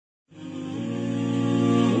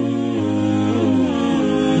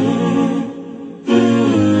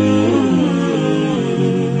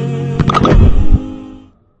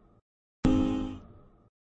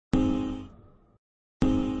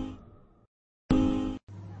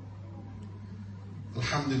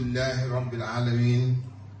الحمد لله رب العالمين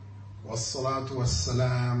والصلاة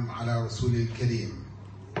والسلام على رسول الكريم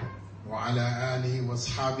وعلى آله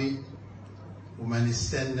وأصحابه ومن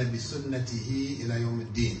استنى بسنته إلى يوم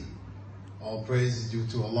الدين. All praise is due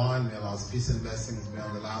to Allah, and may Allah's peace and blessings be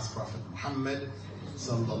on the last Prophet Muhammad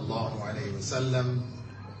sallallahu alayhi wasallam,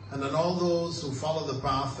 and on all those who follow the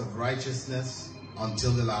path of righteousness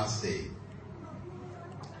until the last day.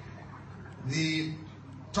 The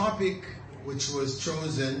topic which was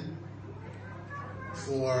chosen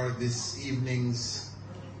for this evening's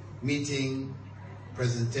meeting,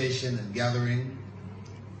 presentation and gathering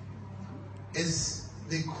is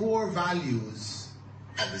the core values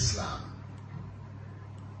of Islam.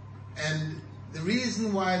 And the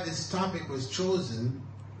reason why this topic was chosen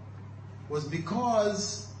was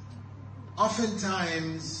because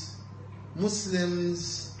oftentimes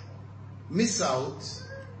Muslims miss out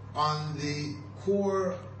on the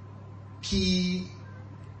core key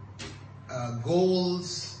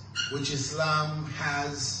goals which Islam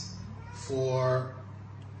has for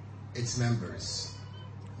its members,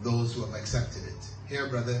 those who have accepted it. Here,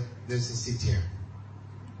 brother, there's a seat here.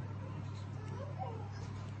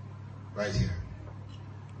 Right here.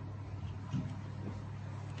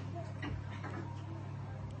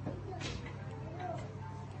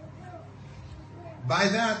 By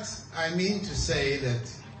that, I mean to say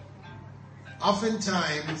that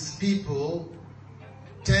oftentimes people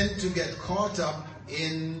tend to get caught up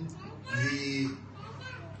in the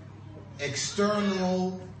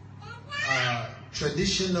external,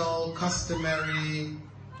 traditional, customary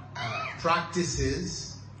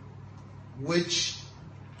practices which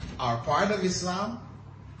are part of Islam,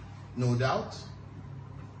 no doubt.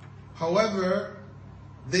 However,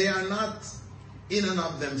 they are not in and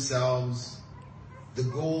of themselves the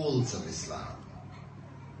goals of Islam.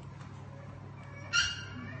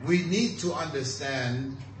 We need to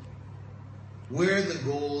understand where the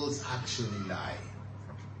goals actually lie,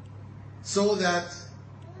 so that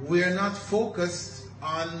we're not focused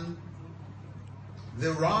on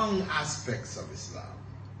the wrong aspects of Islam.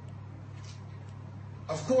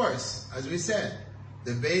 Of course, as we said,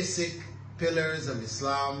 the basic pillars of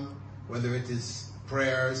Islam, whether it is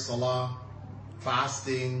prayer, salah,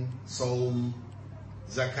 fasting, saum,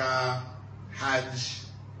 zakah, hajj,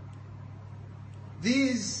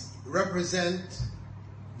 these represent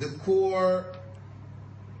the core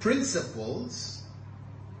principles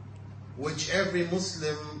which every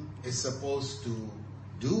Muslim is supposed to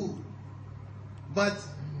do. But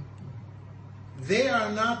they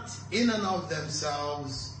are not in and of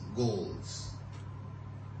themselves goals.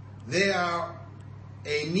 They are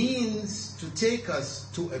a means to take us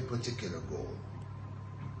to a particular goal.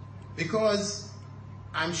 Because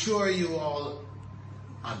I'm sure you all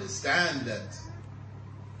understand that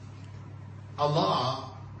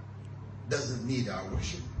Allah doesn't need our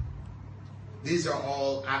worship. These are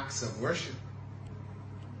all acts of worship.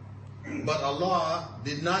 But Allah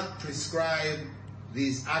did not prescribe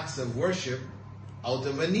these acts of worship out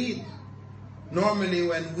of a need. Normally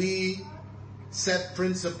when we set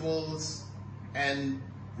principles and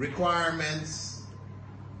requirements,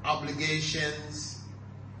 obligations,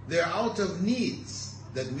 they're out of needs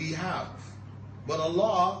that we have. But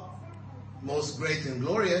Allah, most great and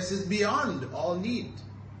glorious, is beyond all need.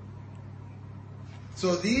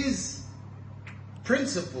 So these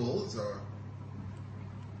principles or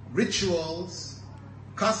rituals,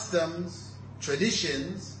 customs,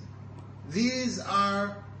 traditions, these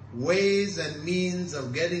are ways and means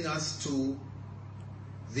of getting us to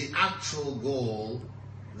the actual goal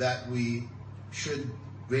that we should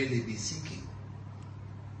really be seeking.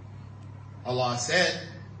 Allah said,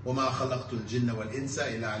 وَمَا خَلَقْتُ الْجِنَّ وَالْإِنسَ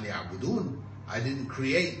إِلَّا لِيَعْبُدُونَ. I didn't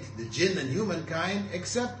create the jinn and humankind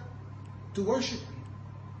except to worship me.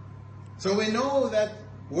 So we know that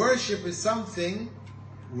worship is something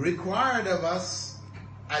required of us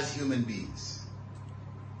as human beings.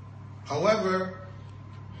 However,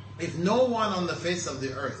 if no one on the face of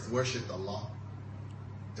the earth worshipped Allah,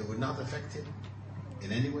 it would not affect Him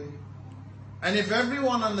in any way. And if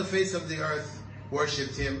everyone on the face of the earth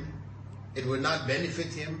worshipped Him, it would not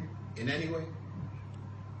benefit Him in any way.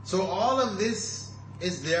 So all of this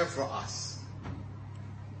is there for us.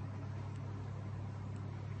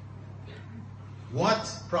 What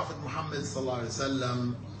Prophet Muhammad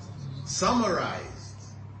ﷺ summarized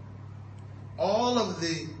all of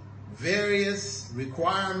the various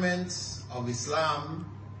requirements of Islam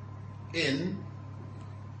in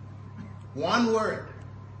one word: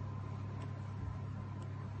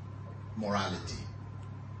 morality.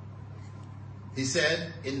 He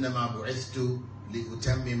said, إِنَّمَا بُعِثْتُ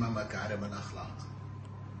لِأُتَمِّمَ مَكَارِمَ الْأَخْلَاقِ.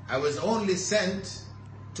 I was only sent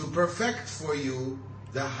to perfect for you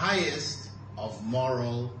the highest of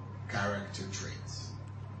moral character traits.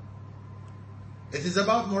 It is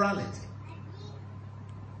about morality.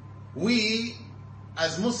 We,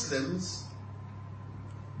 as Muslims,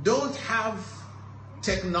 don't have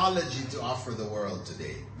technology to offer the world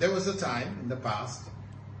today. There was a time in the past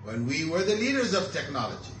when we were the leaders of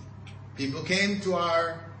technology. People came to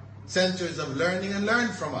our centers of learning and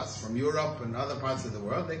learned from us, from Europe and other parts of the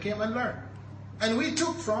world. They came and learned. And we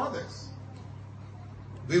took from others.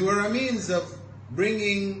 We were a means of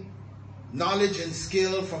bringing knowledge and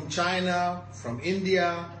skill from China, from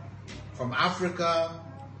India, from Africa,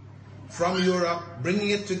 from Europe, bringing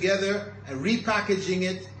it together and repackaging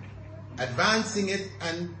it, advancing it,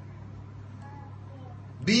 and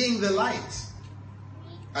being the light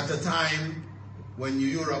at a time when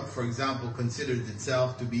Europe, for example, considered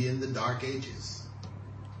itself to be in the Dark Ages.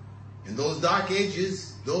 In those Dark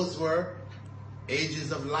Ages, those were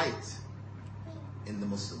ages of light in the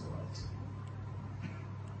Muslim world.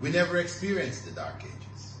 We never experienced the Dark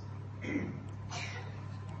Ages.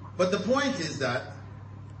 But the point is that,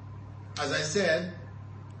 as I said,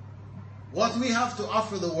 what we have to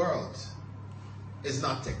offer the world is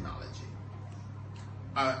not technology.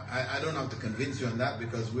 I don't have to convince you on that,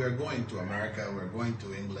 because we are going to America, we're going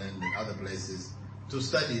to England and other places to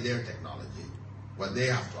study their technology, what they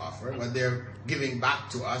have to offer, what they're giving back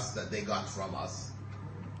to us that they got from us.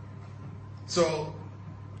 So,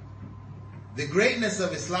 the greatness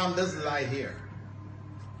of Islam doesn't lie here.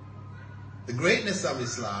 The greatness of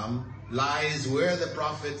Islam lies where the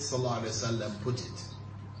Prophet ﷺ put it,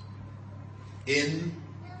 in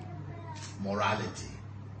morality.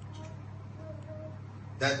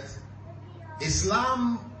 That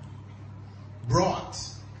Islam brought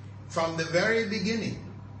from the very beginning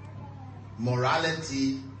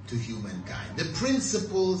morality to humankind. The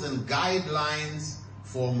principles and guidelines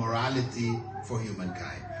for morality for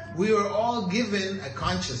humankind. We were all given a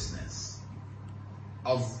consciousness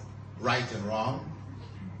of right and wrong.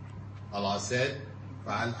 Allah said,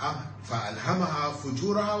 فَأَلْهَمَهَا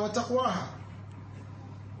فُجُورَهَا وَتَقْوَاهَا.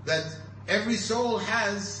 That every soul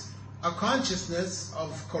has a consciousness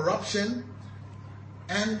of corruption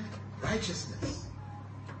and righteousness.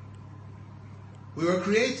 We were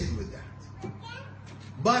created with that.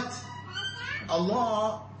 But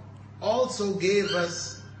Allah also gave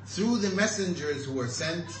us, through the messengers who were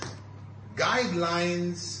sent,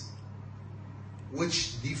 guidelines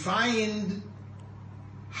which defined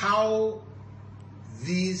how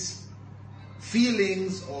these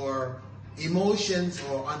feelings or emotions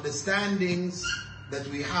or understandings that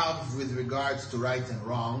we have with regards to right and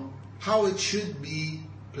wrong, how it should be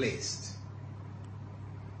placed.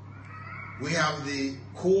 We have the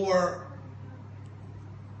core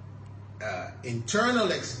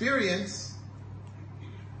internal experience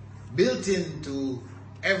built into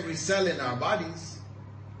every cell in our bodies,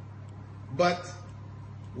 but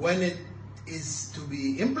when it is to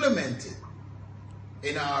be implemented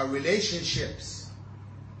in our relationships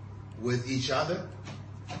with each other,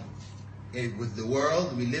 with the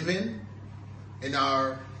world we live in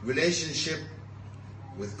our relationship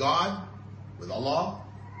with God, with Allah,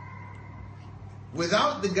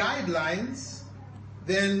 without the guidelines,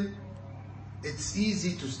 then it's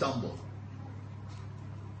easy to stumble.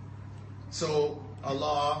 So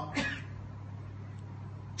Allah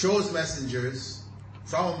chose messengers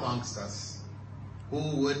from amongst us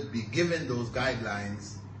who would be given those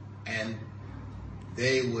guidelines, and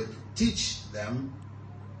they would teach them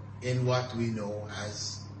in what we know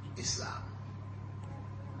as Islam.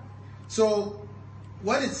 So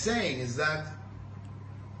what it's saying is that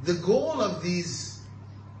the goal of these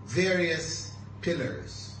various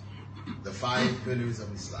pillars, the 5 pillars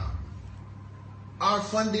of Islam, are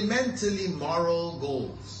fundamentally moral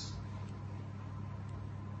goals.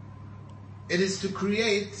 It is to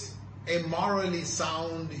create a morally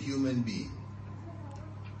sound human being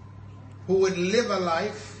who would live a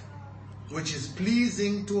life which is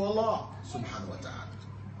pleasing to Allah subhanahu wa ta'ala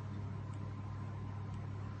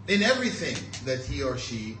in everything that he or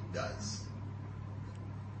she does.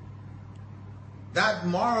 That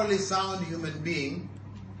morally sound human being,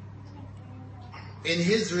 in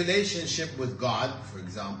his relationship with God, for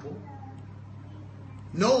example,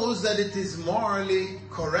 knows that it is morally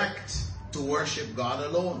correct to worship God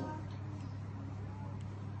alone,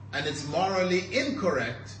 and it's morally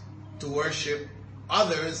incorrect to worship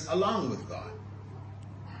others along with God,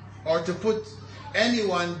 or to put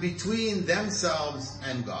anyone between themselves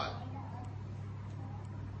and God.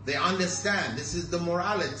 They understand this is the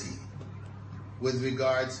morality with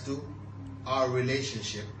regards to our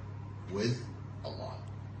relationship with Allah.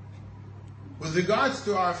 With regards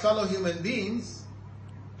to our fellow human beings,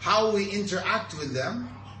 how we interact with them,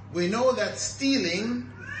 we know that stealing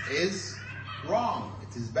is wrong.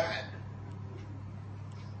 It is bad.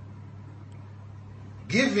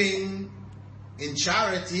 Giving in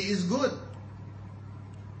charity is good.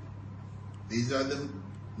 These are the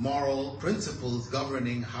moral principles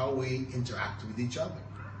governing how we interact with each other.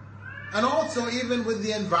 And also even with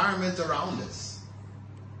the environment around us,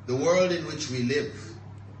 the world in which we live.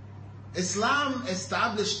 Islam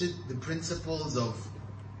established the principles of,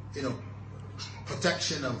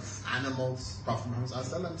 protection of animals. Prophet Muhammad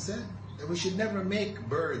ﷺ said that we should never make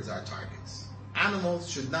birds our targets.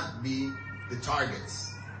 Animals should not be the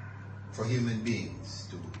targets for human beings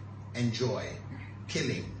to enjoy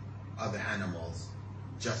killing other animals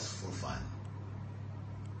just for fun.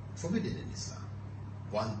 Forbidden in Islam.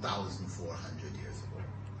 1,400 years ago.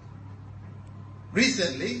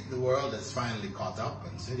 Recently, the world has finally caught up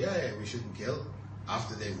and said, yeah, we shouldn't kill,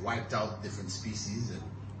 after they've wiped out different species.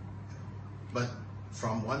 But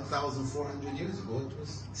from 1,400 years ago, it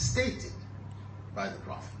was stated by the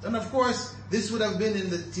Prophet. And of course, this would have been in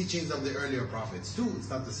the teachings of the earlier prophets too. It's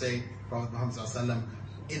not to say Prophet Muhammad ﷺ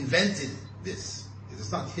invented this.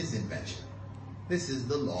 It's not his invention. This is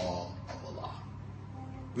the law of Allah.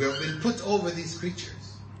 We have been put over these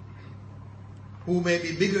creatures who may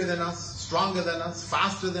be bigger than us, stronger than us,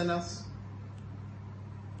 faster than us.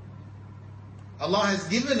 Allah has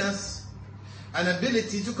given us an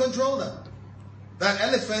ability to control them. That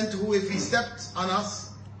elephant who, if he stepped on us,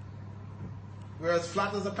 we're as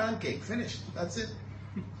flat as a pancake. Finished. That's it.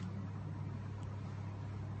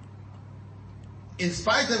 In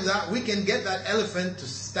spite of that, we can get that elephant to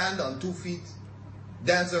stand on 2 feet,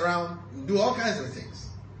 dance around, do all kinds of things.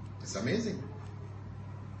 It's amazing.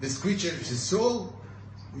 This creature is so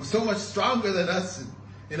much stronger than us.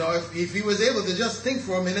 If he was able to just think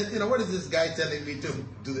for a minute, what is this guy telling me to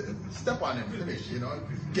do? Step on him, finish,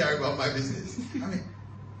 carry about my business.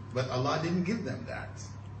 But Allah didn't give them that.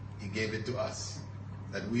 He gave it to us,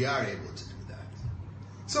 that we are able to do that.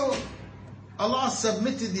 So, Allah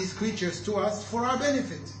submitted these creatures to us for our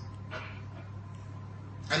benefit.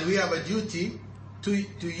 And we have a duty to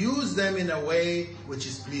use them in a way which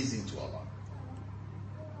is pleasing to Allah.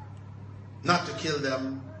 Not to kill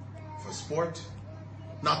them for sport,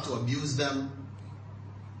 not to abuse them,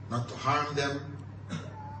 not to harm them.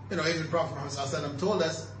 Even Prophet Muhammad ﷺ told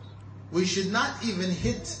us we should not even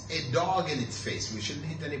hit a dog in its face. We shouldn't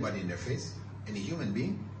hit anybody in their face, any human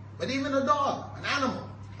being, but even a dog, an animal,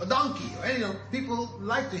 a donkey, or people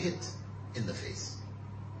like to hit in the face.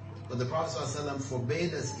 But the Prophet ﷺ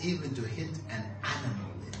forbade us even to hit an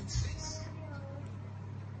animal in its face.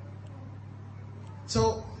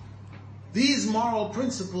 So, these moral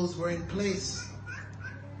principles were in place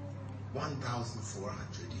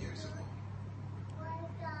 1,400 years ago.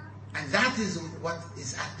 And that is what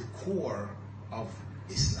is at the core of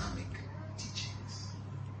Islamic teachings.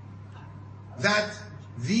 That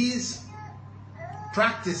these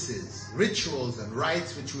practices, rituals and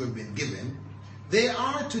rites which we have been given, they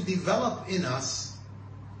are to develop in us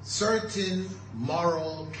certain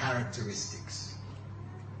moral characteristics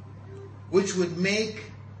which would make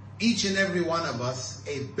each and every one of us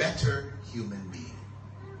a better human being.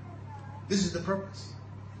 This is the purpose.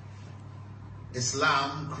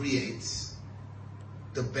 Islam creates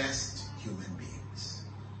the best human beings,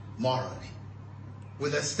 morally,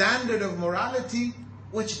 with a standard of morality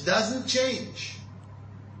which doesn't change.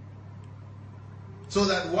 So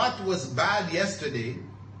that what was bad yesterday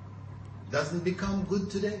doesn't become good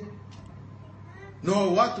today.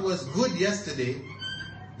 Nor what was good yesterday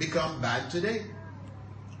become bad today.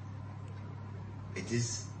 It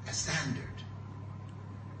is a standard.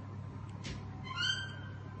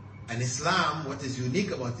 And Islam, what is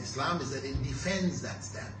unique about Islam is that it defends that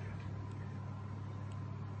standard.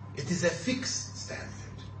 It is a fixed standard.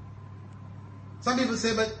 Some people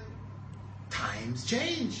say, but times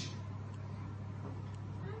change.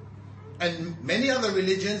 And many other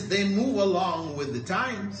religions, they move along with the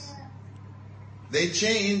times. They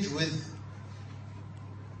change with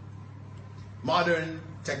modern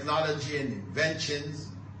technology and inventions,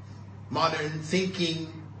 modern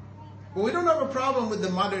thinking. But we don't have a problem with the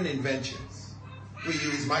modern inventions. We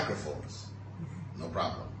use microphones, no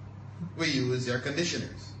problem. We use air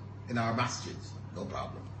conditioners in our masjids, no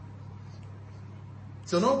problem.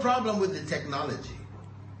 So no problem with the technology.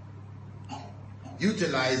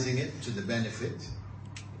 Utilizing it to the benefit,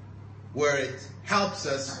 where it helps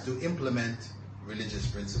us to implement religious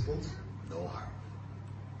principles, no harm.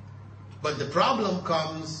 But the problem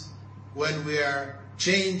comes when we are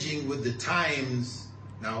changing with the times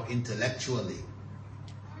now intellectually.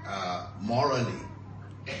 morally.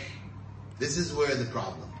 This is where the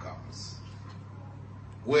problem comes.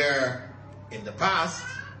 Where in the past,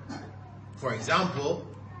 for example,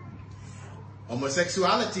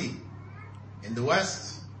 homosexuality in the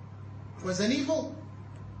West was an evil,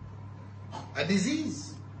 a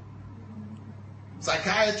disease.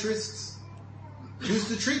 Psychiatrists used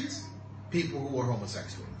to treat people who were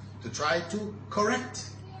homosexual to try to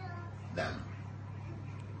correct them.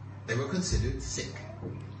 They were considered sick.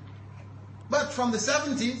 But from the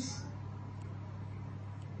 70s,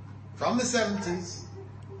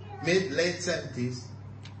 late 70s,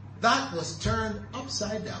 that was turned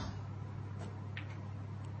upside down.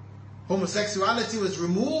 Homosexuality was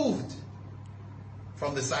removed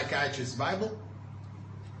from the psychiatrist's Bible,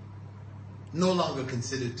 no longer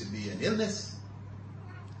considered to be an illness,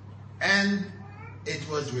 and it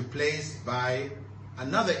was replaced by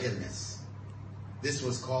another illness. This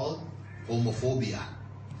was called homophobia.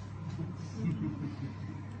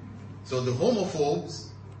 So the homophobes,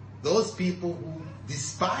 those people who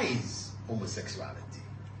despise homosexuality,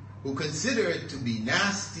 who consider it to be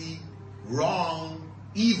nasty, wrong,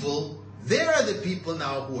 evil, they are the people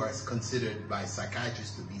now who are considered by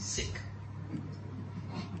psychiatrists to be sick.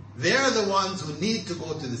 They are the ones who need to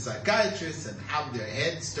go to the psychiatrist and have their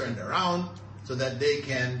heads turned around so that they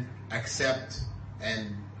can accept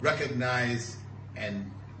and recognize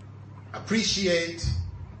and appreciate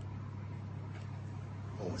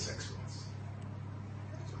homosexuals.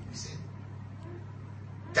 That's what we say.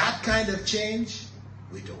 That kind of change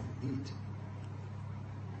we don't need.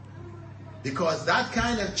 Because that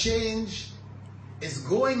kind of change is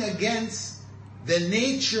going against the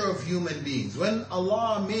nature of human beings. When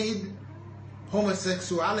Allah made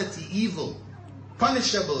homosexuality evil,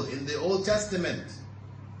 punishable in the Old Testament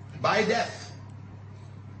by death,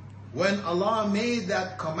 when Allah made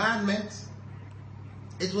that commandment,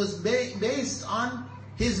 it was based on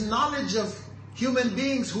His knowledge of human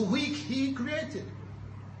beings who He created.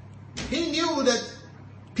 He knew that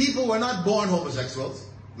people were not born homosexuals,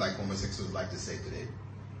 like homosexuals like to say today.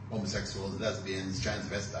 Homosexuals, lesbians,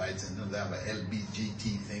 transvestites, and they have an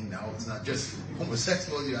LBGT thing now. It's not just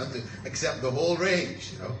homosexuals, you have to accept the whole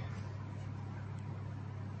range, you know.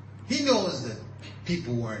 He knows that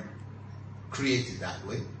people weren't created that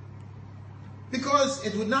way. Because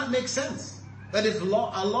it would not make sense that if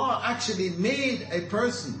Allah actually made a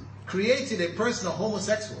person, created a person a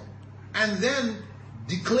homosexual, and then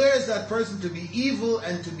declares that person to be evil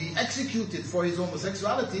and to be executed for his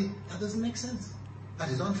homosexuality, that doesn't make sense. That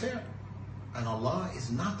is unfair. And Allah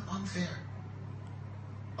is not unfair.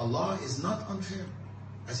 Allah is not unfair.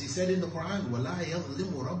 As He said in the Quran, وَلَا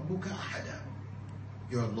يَظْلِمُ رَبُّكَ أَحَدًا.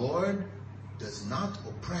 Your Lord does not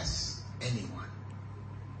oppress anyone.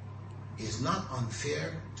 He is not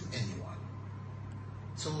unfair to anyone.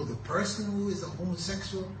 So the person who is a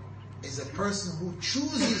homosexual is a person who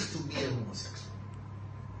chooses to be a homosexual.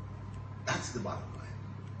 That's the bottom line.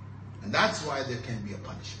 And that's why there can be a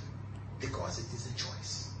punishment. Because it is a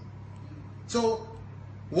choice. So,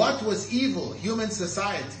 what was evil, human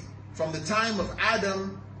society, from the time of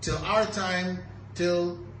Adam till our time,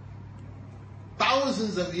 till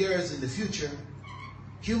thousands of years in the future,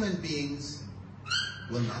 human beings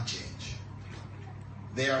will not change.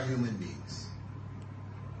 They are human beings.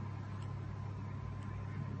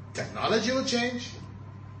 Technology will change,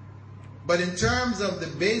 but in terms of the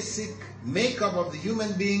basic makeup of the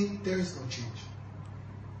human being, there is no change.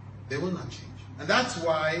 They will not change. And that's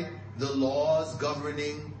why the laws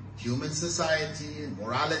governing human society and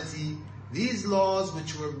morality, these laws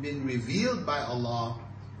which were been revealed by Allah,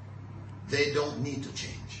 they don't need to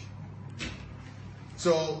change.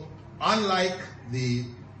 So, unlike the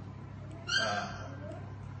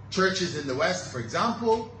churches in the West, for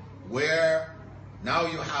example, where now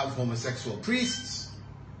you have homosexual priests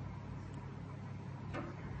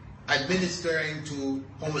administering to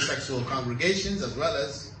homosexual congregations as well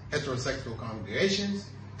as heterosexual congregations,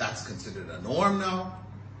 that's considered a norm now.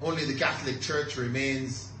 Only the Catholic Church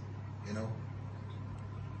remains,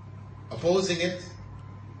 opposing it.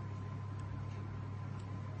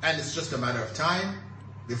 And it's just a matter of time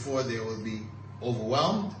before they will be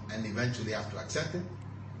overwhelmed and eventually have to accept it.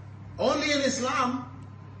 Only in Islam,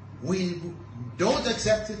 we don't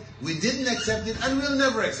accept it, we didn't accept it, and we'll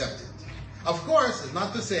never accept it. Of course, it's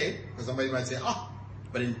not to say, because somebody might say,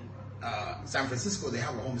 but in San Francisco, they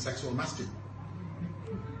have a homosexual masjid.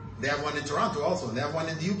 They have one in Toronto also, and they have one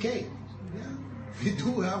in the UK. Yeah. We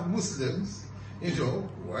do have Muslims, who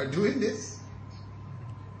are doing this.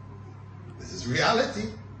 This is reality.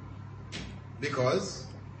 Because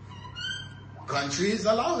countries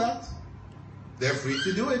allow that. They're free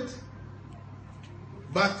to do it.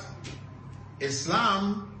 But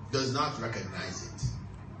Islam does not recognize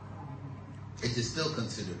it. It is still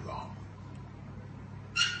considered wrong.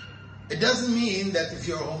 It doesn't mean that if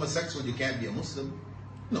you're a homosexual you can't be a Muslim.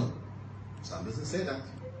 No, Islam doesn't say that.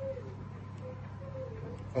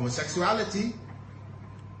 Homosexuality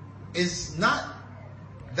is not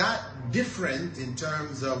that different in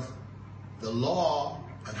terms of the law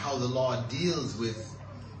and how the law deals with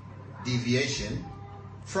deviation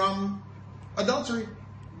from adultery.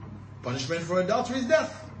 Punishment for adultery is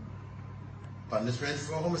death. Punishment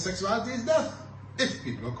for homosexuality is death, if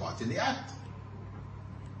people are caught in the act.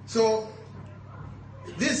 So,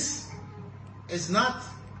 this is not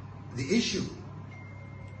the issue.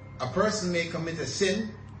 A person may commit a sin.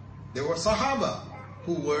 There were Sahaba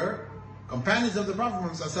who were companions of the Prophet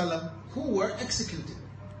ﷺ who were executed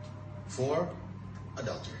for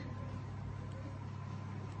adultery.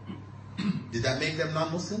 Did that make them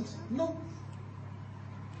non-Muslims? No.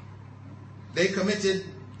 They committed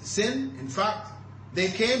sin. In fact, they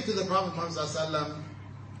came to the Prophet ﷺ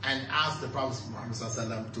and asked the Prophet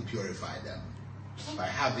ﷺ to purify them by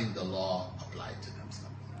having the law applied to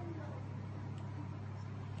themselves.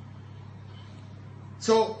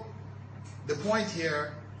 So, the point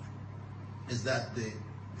here is that the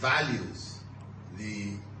values,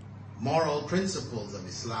 the moral principles of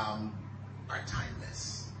Islam are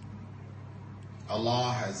timeless.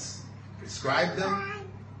 Allah has prescribed them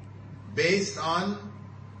based on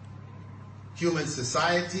human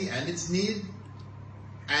society and its need,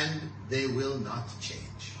 and they will not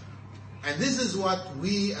change. And this is what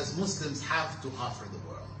we as Muslims have to offer the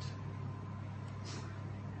world.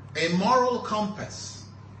 A moral compass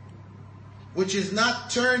which is not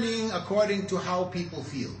turning according to how people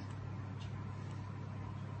feel.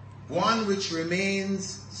 One which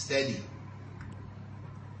remains steady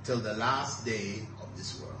till the last day of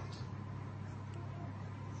this world.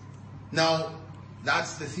 Now,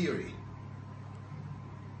 that's the theory.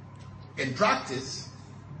 In practice,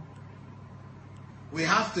 we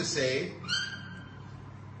have to say,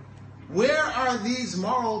 where are these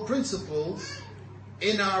moral principles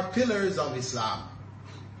in our pillars of Islam?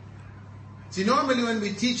 See, normally when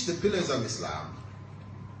we teach the pillars of Islam,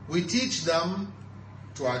 we teach them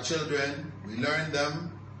to our children, we learn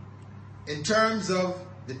them in terms of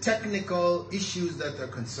the technical issues that are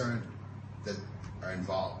concerned, that are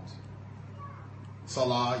involved.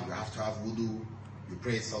 Salah, you have to have wudu, you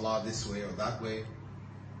pray Salah this way or that way.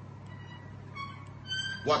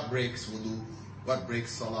 What breaks wudu? What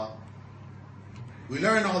breaks Salah? We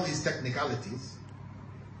learn all these technicalities.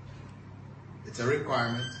 It's a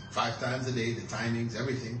requirement, 5 times a day, the timings,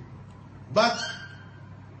 everything. But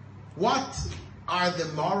what are the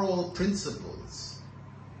moral principles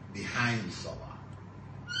behind Salah?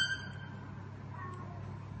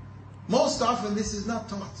 Most often this is not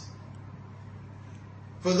taught.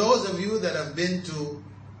 For those of you that have been to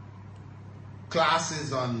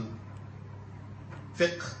classes on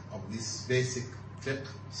fiqh, of this basic fiqh,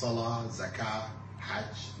 Salah, Zakah,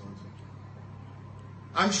 Hajj,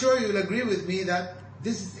 I'm sure you'll agree with me that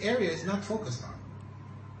this area is not focused on.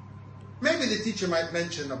 Maybe the teacher might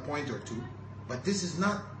mention a point or two, but this is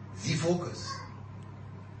not the focus.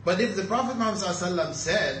 But if the Prophet Muhammad ﷺ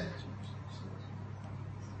said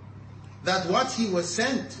that what he was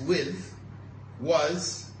sent with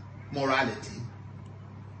was morality,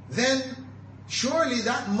 then surely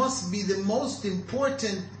that must be the most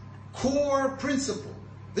important core principle.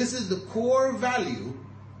 This is the core value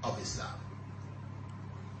of Islam.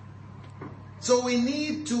 So we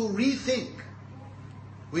need to rethink.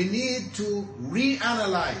 We need to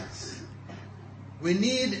reanalyze. We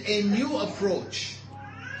need a new approach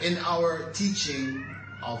in our teaching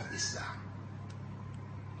of Islam,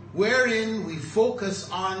 wherein we focus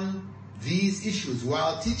on these issues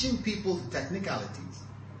while teaching people the technicalities,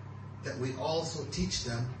 that we also teach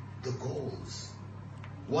them the goals.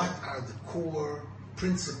 What are the core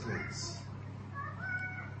principles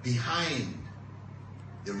behind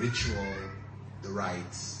the ritual, the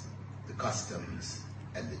rites, the customs,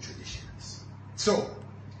 and the traditions? So,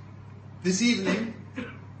 this evening,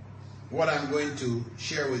 what I'm going to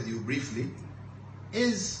share with you briefly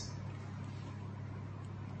is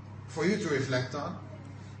for you to reflect on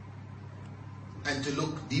and to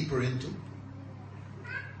look deeper into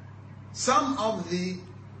some of the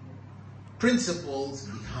principles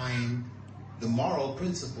behind, the moral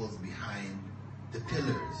principles behind the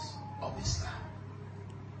pillars of Islam.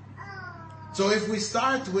 So if we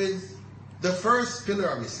start with the first pillar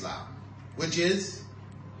of Islam, which is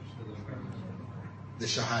the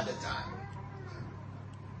Shahadatan,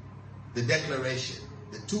 the declaration,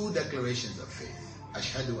 the 2 declarations of faith.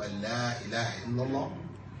 Ashhadu an la ilaha illallah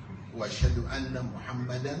wa ashhadu anna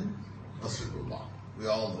Muhammadan Rasulullah. We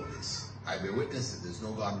all know this. I bear witness that there's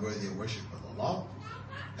no God worthy of worship but Allah,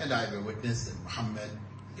 and I bear witness that Muhammad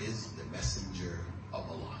is the messenger of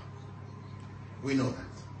Allah. We know that.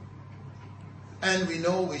 And we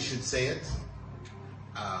know we should say it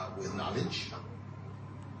with knowledge.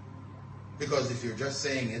 Because if you're just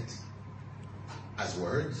saying it as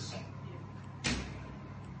words,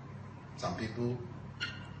 some people,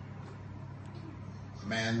 a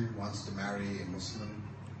man wants to marry a Muslim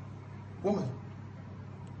woman.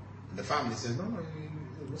 And the family says, no,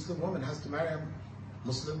 a Muslim woman has to marry a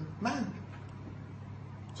Muslim man.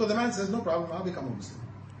 So the man says, no problem, I'll become a Muslim.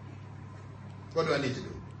 What do I need to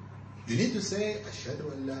do? You need to say,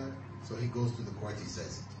 Ashhadu an la. So he goes to the court, he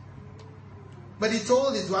says it. But he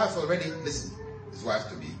told his wife already, listen, his wife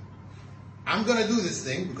to be, I'm going to do this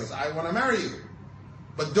thing because I want to marry you.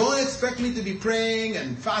 But don't expect me to be praying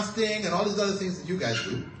and fasting and all these other things that you guys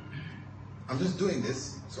do. I'm just doing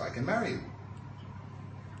this so I can marry you.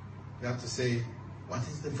 You have to say, what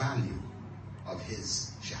is the value of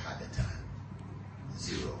his shahadatan?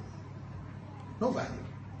 0. No value.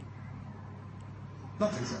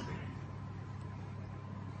 Nothing, sir.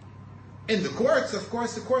 In the courts, of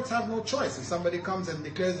course, the courts have no choice. If somebody comes and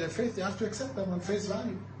declares their faith, they have to accept them on face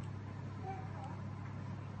value.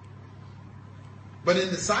 But in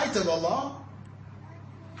the sight of Allah,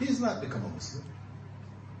 he has not become a Muslim.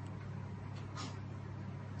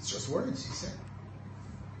 It's just words, he said.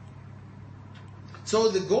 So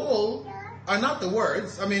the goal are not the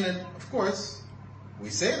words. I mean, of course, we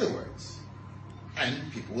say the words.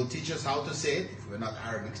 And people will teach us how to say it. If we're not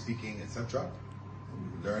Arabic speaking, etc.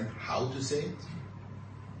 We learn how to say it.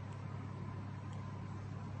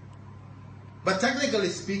 But technically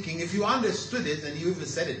speaking, if you understood it and you even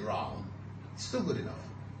said it wrong, it's still good enough.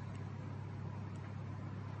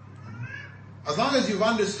 As long as you've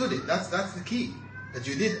understood it, that's the key. That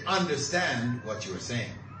you did understand what you were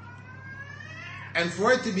saying. And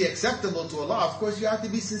for it to be acceptable to Allah, of course, you have to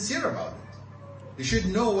be sincere about it. You should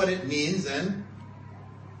know what it means and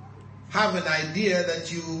have an idea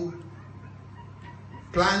that you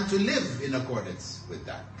plan to live in accordance with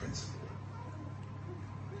that principle.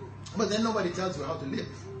 But then nobody tells you how to live.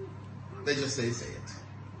 They just say it.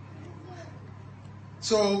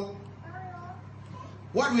 So,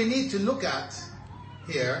 what we need to look at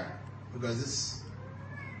here, because this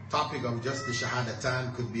topic of just the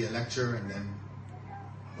Shahadatan could be a lecture, and then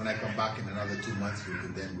when I come back in another 2 months, we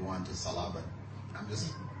could then go on to Salah. But I'm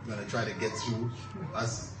just going to try to get through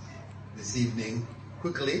us this evening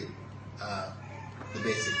quickly, the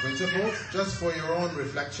basic principles, just for your own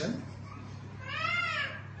reflection.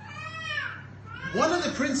 One of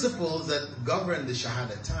the principles that govern the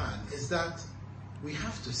Shahadatan is that we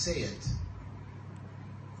have to say it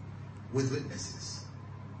with witnesses.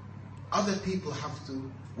 Other people have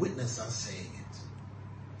to witness us saying it.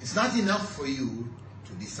 It's not enough for you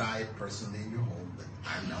to decide personally in your home that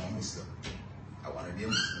I'm now a Muslim. I want to be a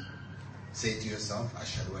Muslim. Say to yourself,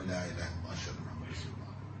 Ashhadu an la ilaha illallah, Ashhadu Muhammad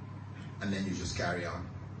Rasulullah. And then you just carry on.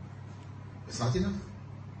 It's not enough.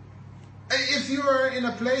 If you were in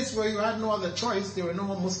a place where you had no other choice, there were no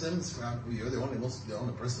Muslims, you're the only Muslim, the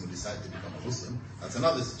only person who decided to become a Muslim, that's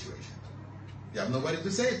another situation. You have nobody to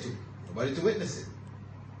say it to, nobody to witness it.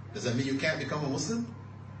 Does that mean you can't become a Muslim?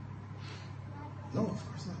 No, of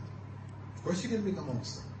course not. Of course you can become a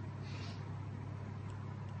Muslim.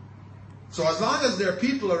 So as long as there are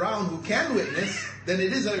people around who can witness, then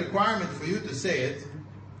it is a requirement for you to say it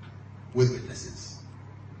with witnesses.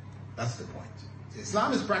 That's the point. So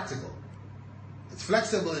Islam is practical. It's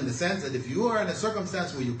flexible in the sense that if you are in a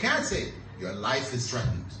circumstance where you can't say it, your life is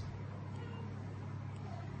threatened.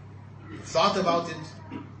 You've thought about it,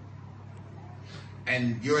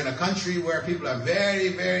 and you're in a country where people are very,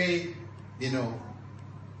 very,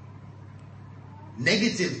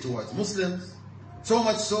 negative towards Muslims, so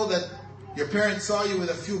much so that your parents saw you with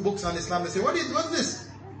a few books on Islam. They say, what's this?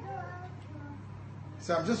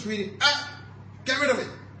 So I'm just reading. Get rid of it.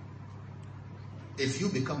 If you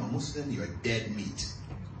become a Muslim, you're dead meat.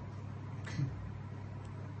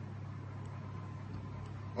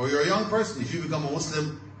 Or you're a young person, if you become a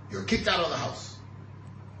Muslim, you're kicked out of the house.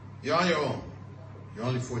 You're on your own. You're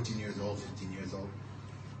only 14 years old, 15 years old.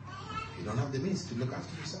 You don't have the means to look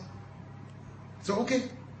after yourself. So, okay,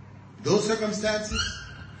 those circumstances,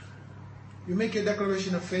 you make your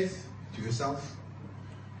declaration of faith to yourself.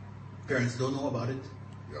 Parents don't know about it.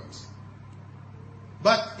 You're a Muslim.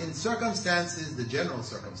 But in circumstances, the general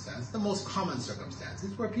circumstance, the most common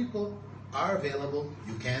circumstances, where people are available,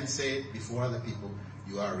 you can say it before other people,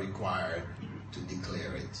 you are required to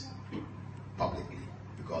declare it publicly.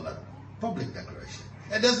 We call that public declaration.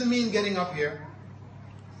 That doesn't mean getting up here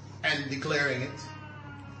and declaring it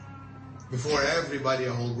before everybody,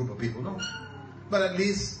 a whole group of people. No. But at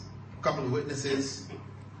least a couple of witnesses,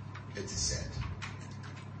 it is said.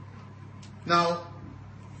 Now,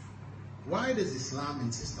 why does Islam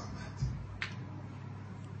insist on that?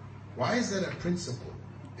 Why is that a principle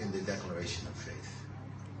in the Declaration of Faith?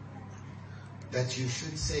 That you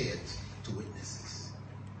should say it to witnesses.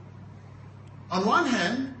 On one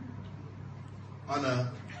hand, on an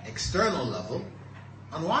external level,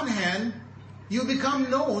 on one hand, you become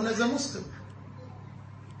known as a Muslim.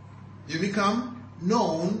 You become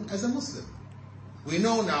known as a Muslim. We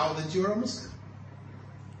know now that you are a Muslim.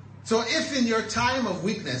 So if in your time of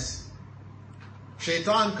weakness,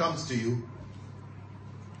 Shaitan comes to you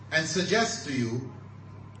and suggests to you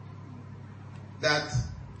that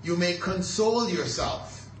you may console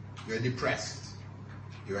yourself. You're depressed.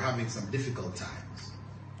 You're having some difficult times.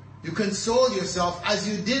 You console yourself as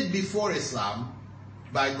you did before Islam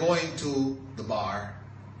by going to the bar,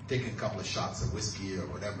 taking a couple of shots of whiskey or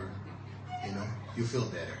whatever. You feel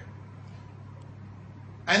better.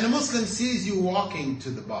 And the Muslim sees you walking to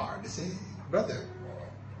the bar. They say, brother,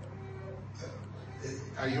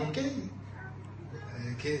 are you okay?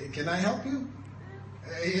 Can I help you?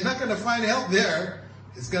 You're not going to find help there.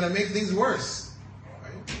 It's going to make things worse.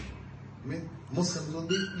 Right? I mean, Muslims will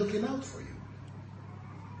be looking out for you.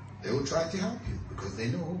 They will try to help you because they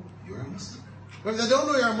know you're a Muslim. But if they don't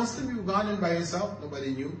know you're a Muslim, you've gone in by yourself,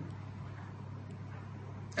 nobody knew.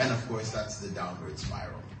 And of course, that's the downward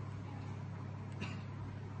spiral.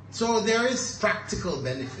 So there is practical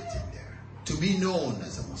benefit in there to be known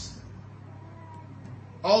as a Muslim.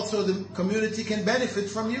 Also, the community can benefit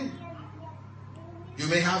from you. You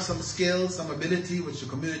may have some skills, some ability which the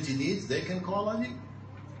community needs. They can call on you.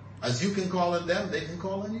 As you can call on them, they can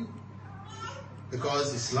call on you.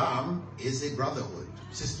 Because Islam is a brotherhood,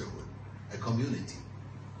 sisterhood, a community.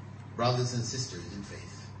 Brothers and sisters in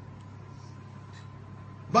faith.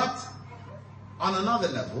 But on another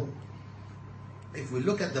level, if we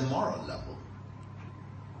look at the moral level,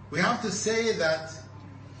 we have to say that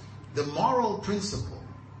the moral principle,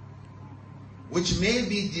 which may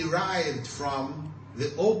be derived from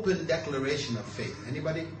the open declaration of faith.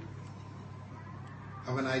 Anybody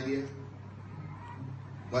have an idea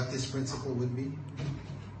what this principle would be?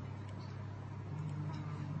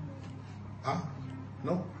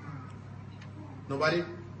 No? Nobody?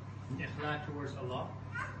 Ikhlas towards Allah.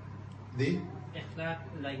 The? Ikhlas,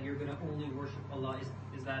 like you're going to only worship Allah,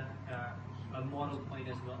 is that a moral point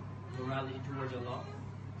as well? Morality towards Allah?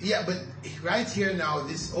 Yeah, but right here now,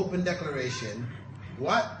 this open declaration,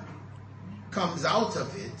 what comes out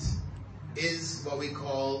of it is what we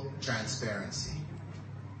call transparency.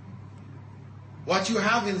 What you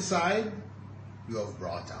have inside, you have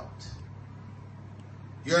brought out.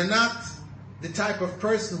 You're not the type of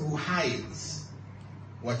person who hides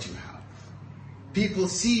what you have. People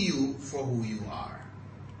see you for who you are.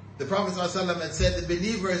 The Prophet ﷺ had said the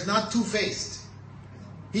believer is not two-faced.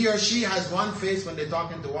 He or she has one face when they're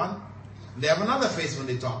talking to one. They have another face when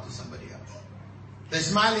they talk to somebody else. They're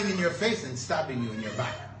smiling in your face and stabbing you in your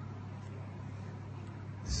back.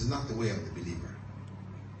 This is not the way of the believer.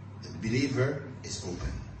 The believer is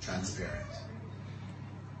open, transparent.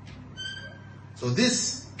 So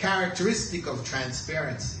this characteristic of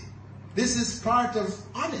transparency, this is part of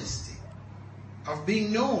honesty, of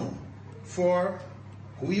being known for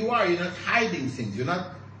who you are. You're not hiding things. You're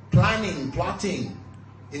not planning, plotting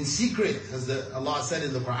in secret, as Allah said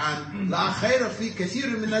in the Quran, "La khayra fi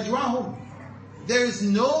kathirin min najwahum." There is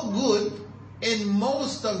no good in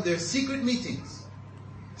most of their secret meetings.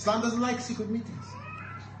 Islam doesn't like secret meetings.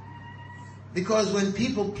 Because when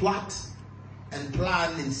people plot and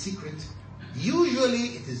plan in secret,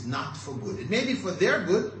 usually it is not for good. It may be for their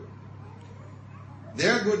good.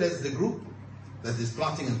 Their good as the group that is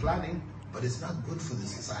plotting and planning, but it's not good for the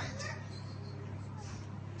society.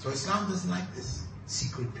 So Islam doesn't like this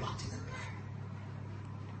secret plotting and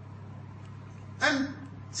planning. And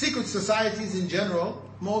secret societies in general,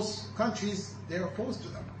 most countries, they're opposed to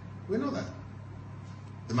them. We know that.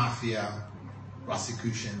 The mafia,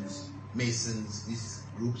 prosecutions, Masons, these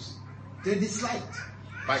groups, they're disliked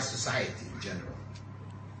by society in general.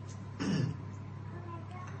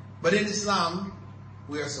 But in Islam,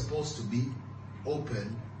 we are supposed to be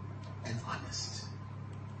open and honest.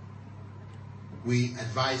 We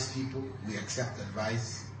advise people, we accept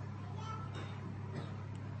advice.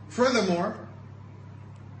 Furthermore,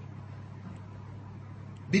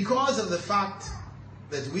 because of the fact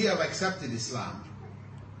that we have accepted Islam,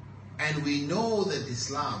 and we know that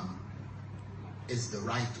Islam is the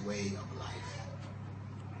right way of life,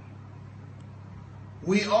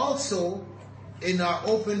 we also, in our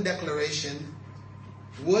open declaration,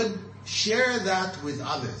 would share that with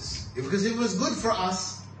others. Because if it was good for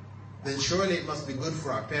us, then surely it must be good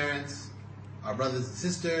for our parents, our brothers and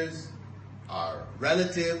sisters, our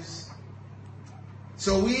relatives.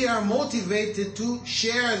 So we are motivated to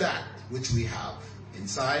share that which we have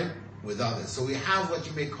inside with others. So we have what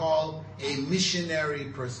you may call a missionary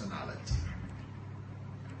personality.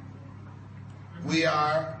 We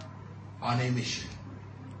are on a mission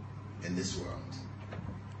in this world.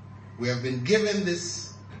 We have been given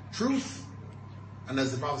this truth, and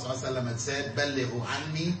as the Prophet ﷺ had said, بَلِّغُوا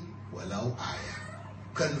عَنِّي وَلَوْ آيَةً.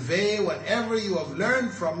 Convey whatever you have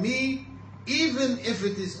learned from me, even if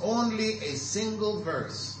it is only a single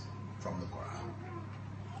verse from the Quran.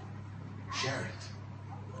 Share it.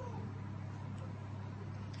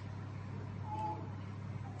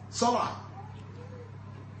 Salah.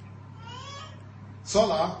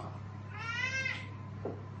 Salah,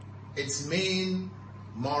 its main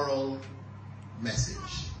moral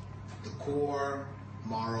message, the core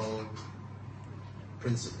moral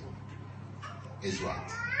principle is what?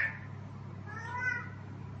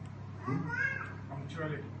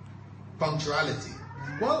 Punctuality. Punctuality.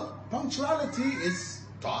 Well, punctuality is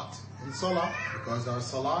taught in Salah because our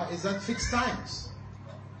Salah is at fixed times.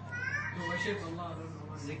 To worship Allah alone,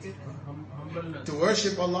 zikr. Humbleness. To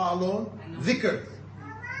worship Allah alone, dhikr,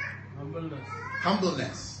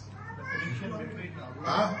 humbleness, The connection between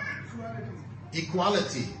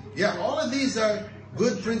equality. Yeah, all of these are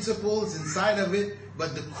good principles inside of it,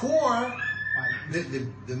 but the core,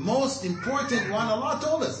 the most important one, Allah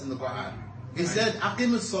told us in the Quran. He said,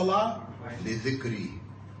 أَقِمُ الصَّلَاةِ لِذِكْرِي.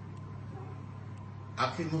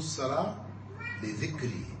 أَقِمُ الصَّلَاةِ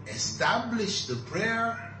لِذِكْرِي. Establish the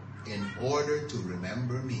prayer in order to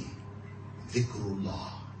remember me. Dhikrullah.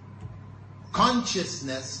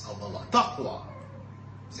 Consciousness of Allah. Taqwa.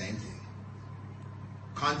 Same thing.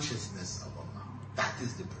 Consciousness of Allah. That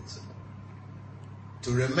is the principle.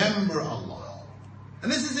 To remember Allah.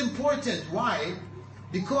 And this is important. Why?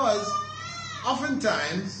 Because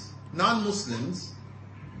oftentimes non-Muslims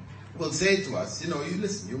will say to us, you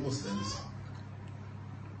listen, you Muslims,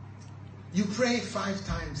 you pray 5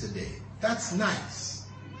 times a day. That's nice.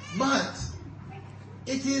 But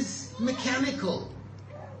it is mechanical.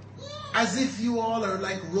 As if you all are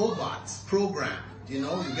like robots, programmed. You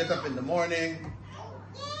get up in the morning,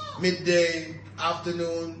 midday,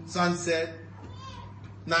 afternoon, sunset,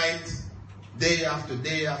 night, day after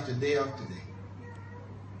day after day after day.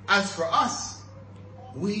 As for us,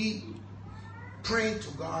 we pray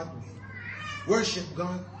to God, we worship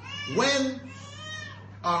God, when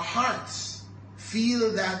our hearts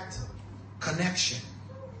feel that connection,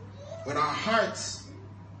 when our hearts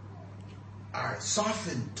are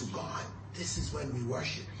softened to God, this is when we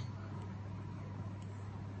worship.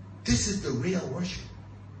 This is the real worship.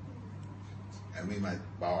 And we might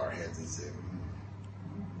bow our heads and say,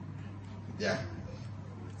 yeah,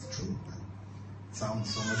 it's true. It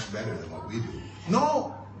sounds so much better than what we do.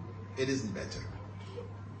 No, it isn't better.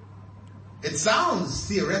 It sounds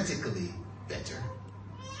theoretically better.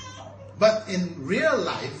 But in real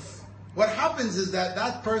life, what happens is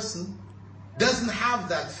that person doesn't have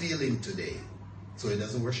that feeling today. So he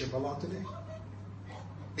doesn't worship Allah today.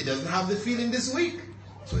 He doesn't have the feeling this week.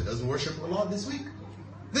 So he doesn't worship Allah this week.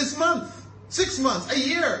 This month, 6 months, a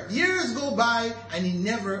year. Years go by and he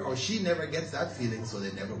never or she never gets that feeling, so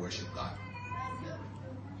they never worship God.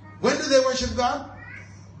 When do they worship God?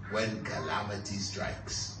 When calamity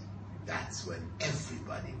strikes. That's when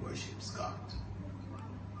everybody worships God.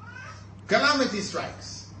 Calamity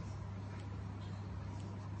strikes.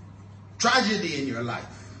 Tragedy in your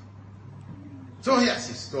life. So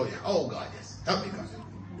yes, oh God, yes, help me God.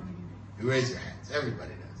 You raise your hands,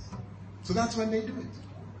 everybody does. So that's when they do it.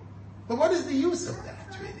 But what is the use of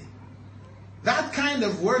that, really? That kind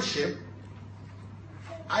of worship,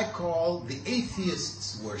 I call the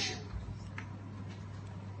atheist's worship.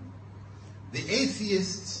 The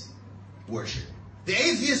atheist's worship. The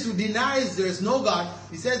atheist who denies there is no God,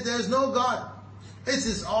 he says there is no God. This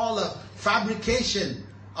is all a fabrication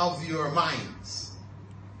of your minds.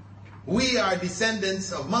 We are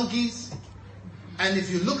descendants of monkeys, and if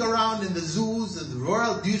you look around in the zoos of the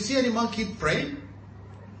world, do you see any monkey praying?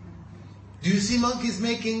 Do you see monkeys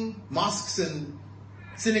making mosques and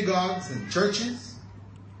synagogues and churches?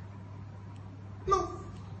 No.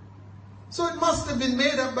 So it must have been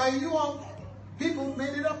made up by you all. People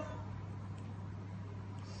made it up.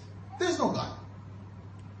 There's no God.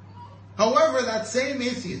 However, that same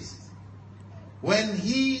atheist, when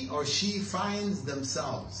he or she finds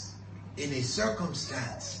themselves in a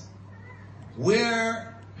circumstance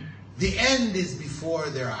where The end is before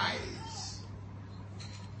their eyes.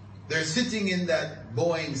 They're sitting in that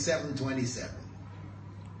Boeing 727.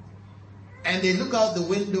 And they look out the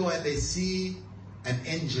window and they see an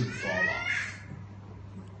engine fall off.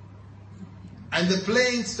 And the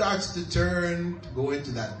plane starts to turn to go into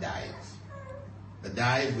that dive. The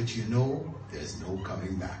dive which you know there's no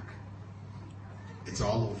coming back. It's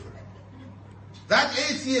all over. That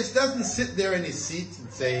atheist doesn't sit there in his seat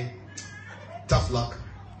and say, tough luck.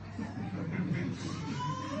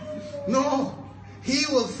 No. He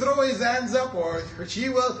will throw his hands up, or she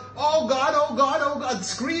will, oh God, oh God, oh God,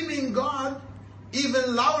 screaming God,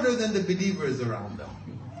 even louder than the believers around them.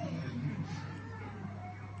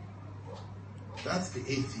 That's the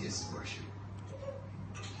atheist worship.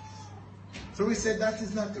 So we said that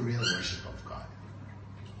is not the real worship of God.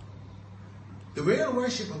 The real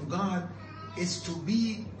worship of God is to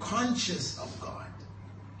be conscious of God.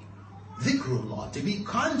 Dhikrullah, to be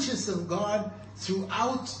conscious of God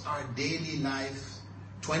throughout our daily life,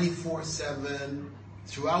 24/7,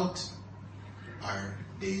 throughout our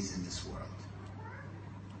days in this world.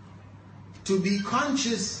 To be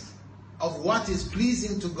conscious of what is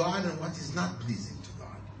pleasing to God and what is not pleasing to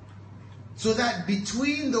God. So that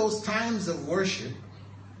between those times of worship,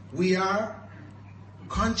 we are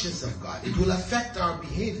conscious of God. It will affect our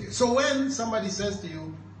behavior. So when somebody says to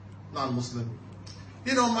you, non-Muslim,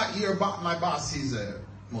 you know, my boss, he's a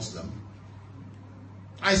Muslim.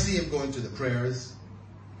 I see him going to the prayers,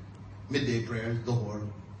 midday prayers, Dhuhr,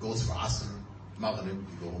 goes for Asr, Maghrib,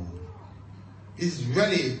 we go home. He's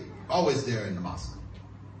really always there in the mosque.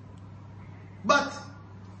 But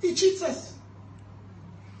he cheats us.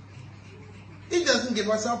 He doesn't give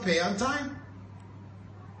us our pay on time.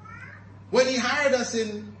 When he hired us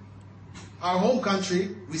in our home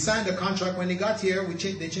country, we signed a contract. When he got here,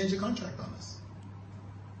 they changed the contract on us.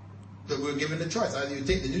 So we were given the choice. Either you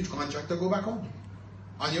take the new contract or go back home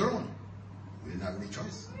on your own. We didn't have any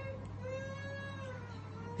choice.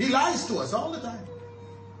 He lies to us all the time.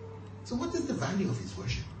 So what is the value of his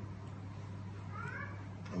worship?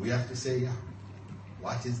 And we have to say, yeah,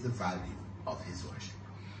 what is the value of his worship?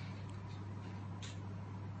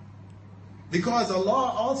 Because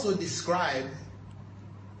Allah also described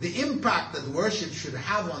the impact that worship should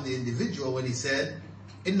have on the individual when He said,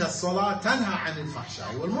 Inna salah tanha anil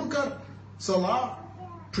fahsha'i wal munkar. Salah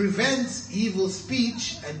prevents evil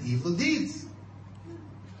speech and evil deeds.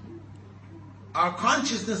 Our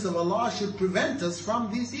consciousness of Allah should prevent us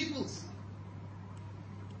from these evils.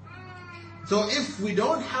 So if we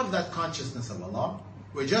don't have that consciousness of Allah,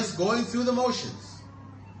 we're just going through the motions,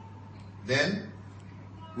 then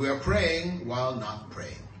we are praying while not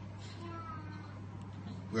praying.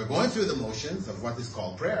 We're going through the motions of what is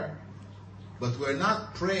called prayer, but we're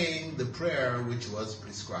not praying the prayer which was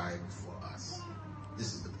prescribed for us.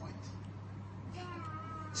 This is the point.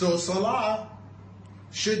 So salah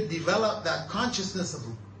should develop that consciousness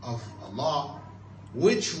of Allah,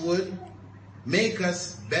 which would make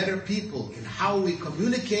us better people in how we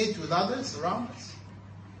communicate with others around us,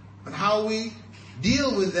 and how we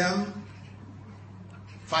deal with them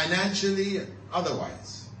financially and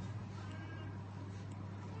otherwise.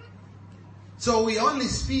 So we only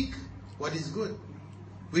speak what is good.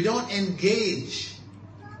 We don't engage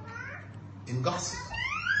in gossip.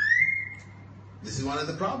 This is one of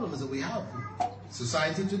the problems that we have in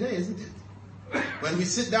society today, isn't it? When we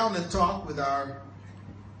sit down and talk with our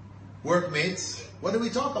workmates, what do we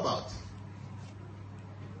talk about?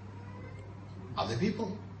 Other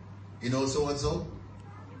people. You know, so and so.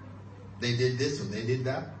 They did this or they did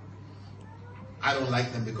that. I don't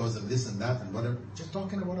like them because of this and that and whatever. Just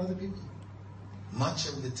talking about other people. Much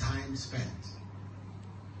of the time spent.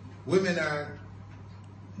 Women are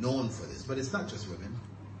known for this, but it's not just women.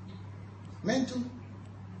 Men too.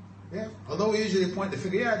 Yeah. Although we usually point the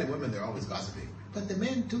finger, yeah, the women, they're always gossiping. But the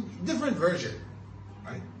men too. Different version.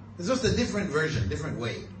 Right? It's just a different version, different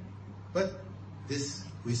way. But this,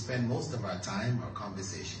 we spend most of our time, our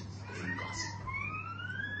conversations, in gossip.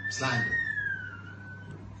 Slander.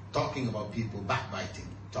 Talking about people, backbiting.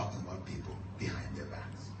 Talking about people behind their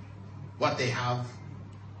backs. What they have,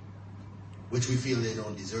 which we feel they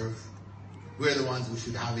don't deserve. We're the ones who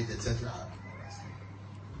should have it, etc.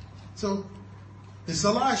 So, the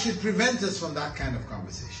salah should prevent us from that kind of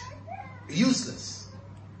conversation. Useless.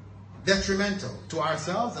 Detrimental to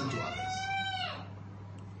ourselves and to others.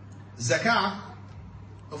 Zakah,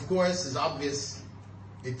 of course, is obvious.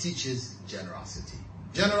 It teaches generosity.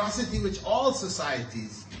 Generosity which all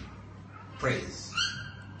societies praise.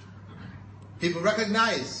 People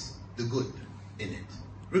recognize the good in it,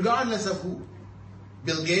 regardless of who.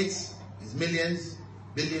 Bill Gates, his millions,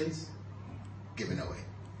 billions, given away.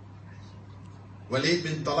 Walid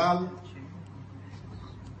bin Talal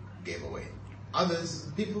gave away.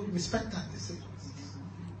 Others, people respect that. They say,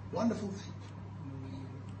 wonderful thing.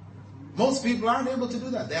 Most people aren't able to do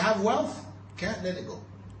that. They have wealth, can't let it go.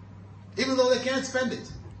 Even though they can't spend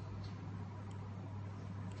it.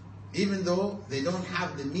 Even though they don't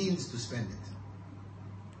have the means to spend it.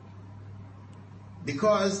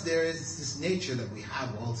 Because there is this nature that we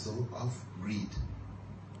have also of greed.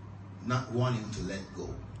 Not wanting to let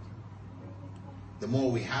go. The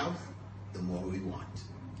more we have, the more we want.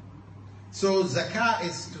 So zakah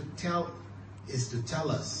is to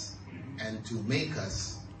tell us and to make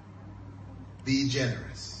us be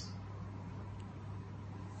generous.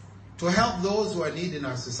 To help those who are in need in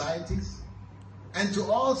our societies, and to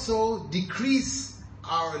also decrease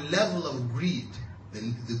our level of greed,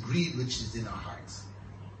 the greed which is in our hearts,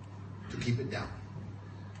 to keep it down.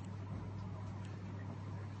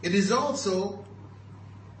 It is also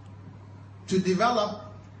to develop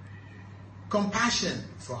compassion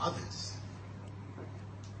for others,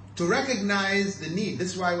 to recognize the need.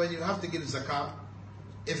 This is why when you have to give zakah,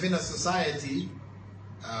 if in a society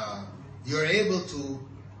you're able to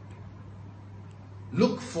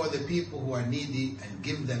look for the people who are needy and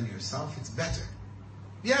give them yourself, it's better.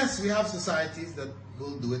 Yes, we have societies that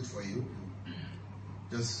will do it for you.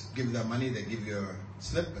 Just give them money, they give you a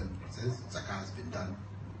slip and it says zakah has been done.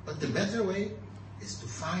 But the better way is to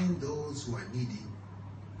find those who are needy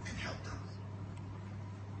and help them.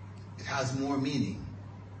 It has more meaning,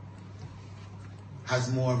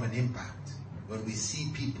 has more of an impact when we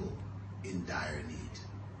see people in dire need.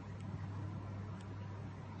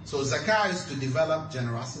 So zakah is to develop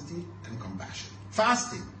generosity and compassion.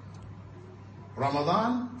 Fasting.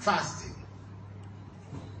 Ramadan, fasting.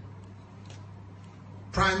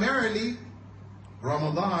 Primarily,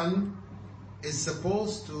 Ramadan is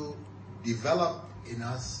supposed to develop in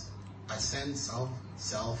us a sense of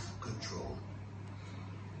self-control.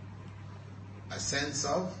 A sense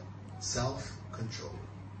of self-control.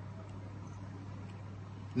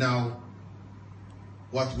 Now,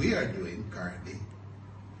 what we are doing currently,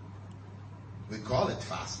 we call it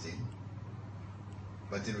fasting,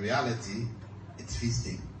 but in reality, it's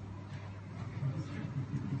feasting.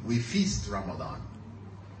 We feast Ramadan.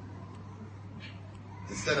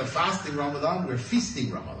 Instead of fasting Ramadan, we're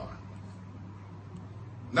feasting Ramadan.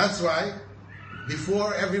 That's why,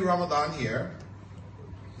 before every Ramadan here,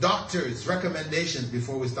 doctors' recommendations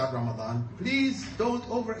before we start Ramadan, please don't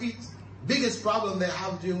overeat. Biggest problem they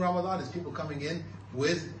have during Ramadan is people coming in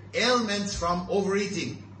with ailments from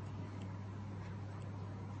overeating.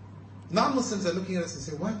 Non-Muslims are looking at us and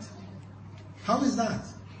say, what? How is that?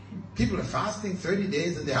 People are fasting 30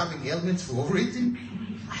 days and they're having ailments for overeating?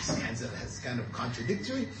 That's kind of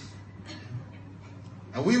contradictory.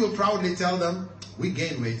 And we will proudly tell them, we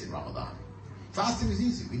gain weight in Ramadan. Fasting is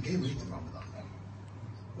easy, we gain weight in Ramadan.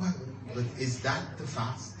 What? But is that the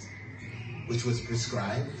fast which was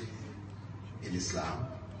prescribed in Islam?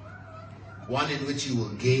 One in which you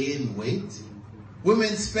will gain weight? Women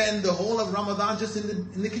spend the whole of Ramadan just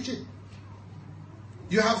in the kitchen.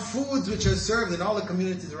 You have foods which are served in all the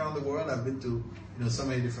communities around the world. I've been to so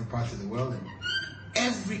many different parts of the world, and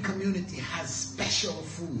every community has special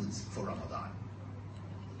foods for Ramadan.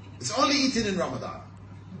 It's only eaten in Ramadan.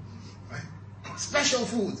 Right? Special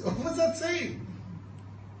foods. What's that saying?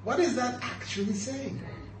 What is that actually saying?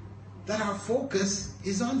 That our focus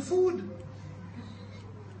is on food.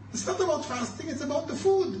 It's not about fasting, it's about the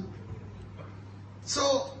food.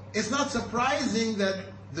 So, it's not surprising that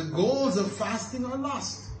the goals of fasting are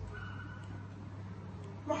lost.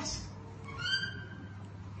 Lost.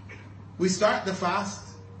 We start the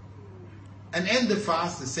fast and end the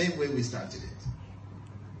fast the same way we started it.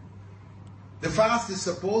 The fast is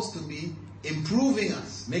supposed to be improving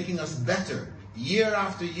us, making us better. Year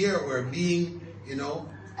after year we're being,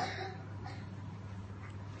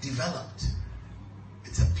 developed.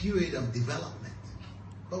 It's a period of development.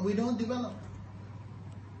 But we don't develop.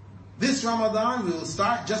 This Ramadan, we will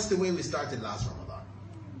start just the way we started last Ramadan.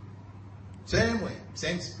 Same way,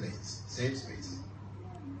 same place, same space.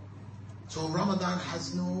 So Ramadan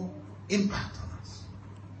has no impact on us.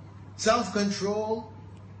 Self-control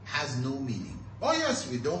has no meaning. Oh yes,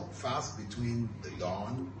 we don't fast between the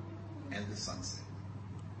dawn and the sunset.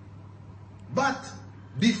 But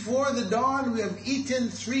before the dawn, we have eaten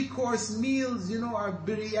 3-course meals, our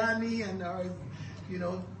biryani and our,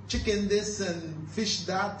 chicken this and fish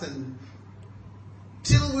that, and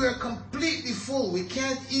till we're completely full. We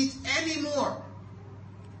can't eat anymore.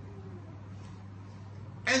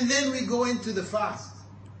 And then we go into the fast.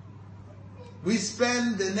 We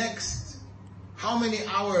spend the next how many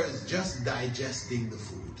hours just digesting the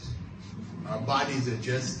food? Our bodies are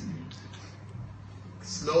just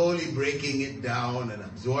slowly breaking it down and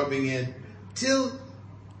absorbing it till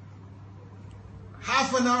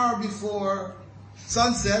half an hour before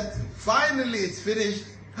sunset. Finally, it's finished.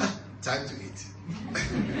 Time to eat.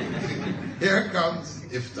 Here comes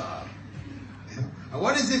iftar. And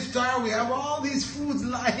what is iftar? We have all these foods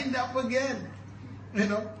lined up again,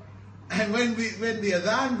 And when the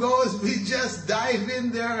adhan goes, we just dive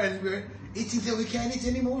in there and we're eating till we can't eat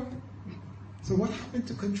anymore. So what happened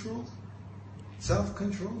to control?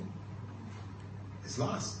 Self-control is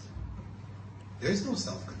lost. There is no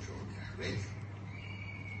self-control there, really.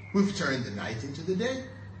 We've turned the night into the day.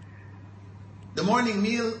 The morning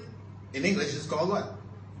meal in English is called what?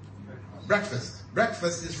 Breakfast.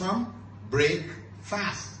 Breakfast is from break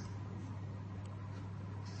fast.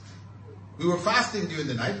 We were fasting during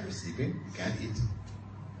the night, we're sleeping, you can't eat.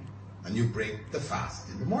 And you break the fast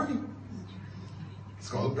in the morning. It's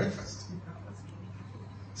called breakfast.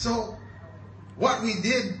 So, what we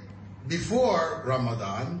did before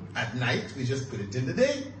Ramadan, at night, we just put it in the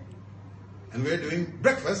day. And we're doing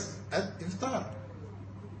breakfast at iftar.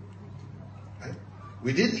 Right?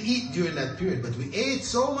 We didn't eat during that period, but we ate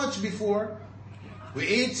so much before, we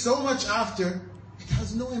ate so much after, it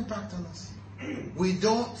has no impact on us. We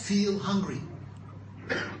don't feel hungry.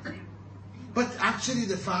 But actually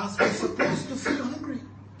the fast, we're supposed to feel hungry.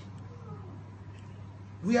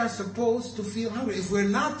 We are supposed to feel hungry. If we're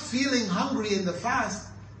not feeling hungry in the fast,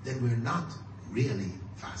 then we're not really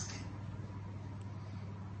fasting.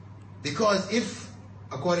 Because if,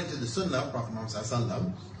 according to the Sunnah, Prophet Muhammad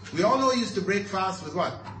ﷺ, we all know he used to break fast with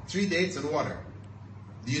what? 3 dates and water.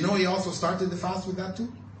 Do you know he also started the fast with that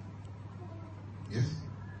too? Yes.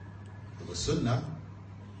 It was Sunnah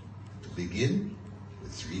to begin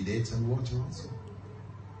with 3 dates and water also.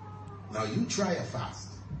 Now you try a fast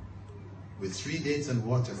with 3 dates and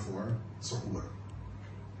water for suhoor.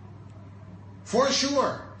 For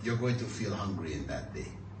sure, you're going to feel hungry in that day.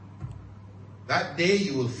 That day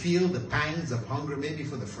you will feel the pangs of hunger maybe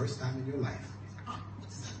for the first time in your life.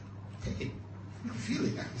 What's that? Hey, I'm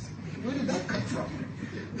feeling that. Where did that come from?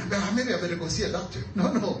 Maybe I better go see a doctor.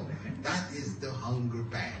 No. That is the hunger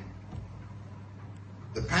pang.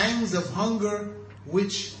 The pangs of hunger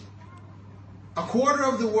which a quarter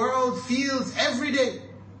of the world feels every day.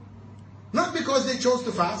 Not because they chose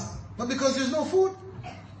to fast, but because there's no food.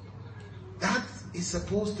 That is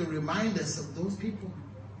supposed to remind us of those people.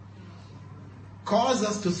 Cause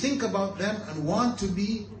us to think about them and want to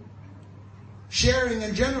be sharing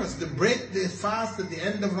and generous. To break the fast at the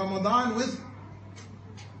end of Ramadan with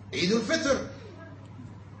Eid al-Fitr.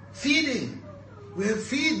 Feeding. We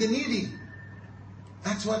feed the needy.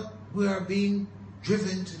 That's what we are being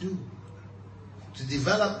driven to do. To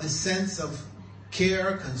develop this sense of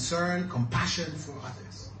care, concern, compassion for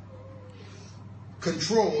others.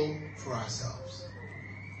 Control for ourselves.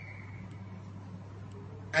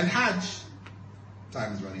 And Hajj,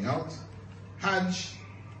 time is running out. Hajj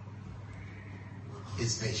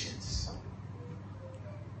is patience.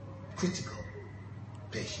 Critical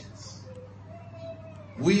patience.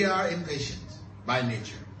 We are impatient by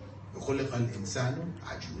nature.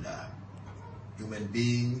 Human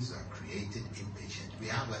beings are created impatient. We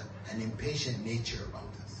have an impatient nature about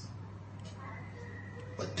us.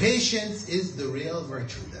 But patience is the real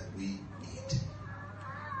virtue that we need.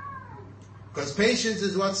 Because patience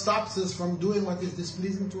is what stops us from doing what is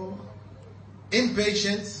displeasing to Allah.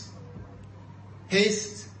 Impatience,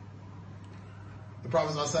 haste. The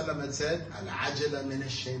Prophet ﷺ had said, Al-ajala min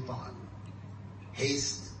ash-shaytan.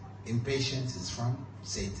 Haste, impatience is from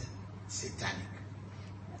Satan. Satanic.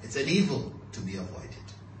 It's an evil to be avoided.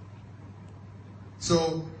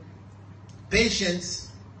 So,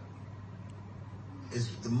 patience is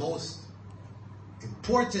the most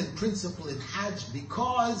important principle in Hajj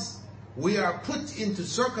because we are put into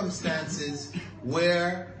circumstances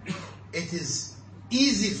where it is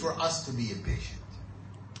easy for us to be impatient.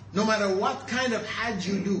 No matter what kind of Hajj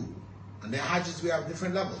you do, and the Hajjs we have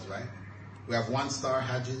different levels, right? We have 1-star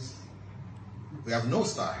Hajjs, we have no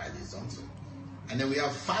star Hajjs also, and then we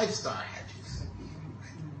have 5-star Hajjs.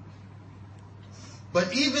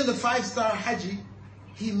 But even the 5-star Haji,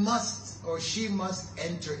 he must or she must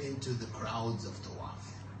enter into the crowds of Tawaf.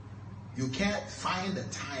 You can't find a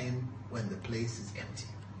time when the place is empty.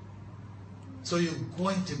 So you're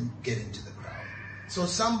going to get into the crowd. So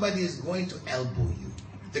somebody is going to elbow you.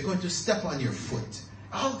 They're going to step on your foot.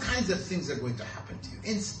 All kinds of things are going to happen to you,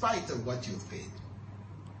 in spite of what you've paid.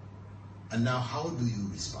 And now how do you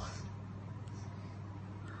respond?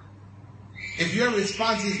 If your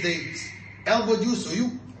response is they elbowed you, so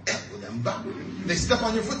you elbow them back. They step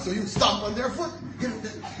on your foot, so you stomp on their foot.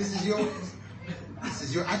 This is your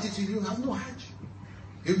is your attitude, you have no Hajj.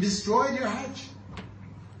 You've destroyed your Hajj.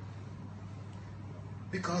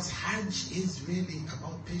 Because Hajj is really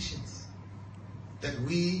about patience. That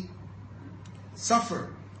we suffer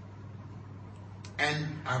and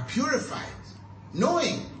are purified,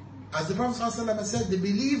 knowing, as the Prophet ﷺ said, the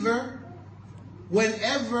believer,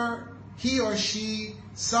 whenever he or she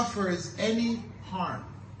suffers any harm,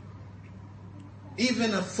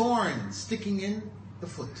 even a thorn sticking in the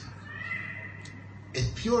foot,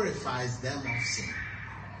 it purifies them of sin.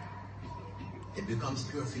 It becomes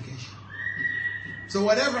purification. So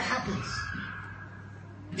whatever happens,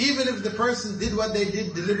 even if the person did what they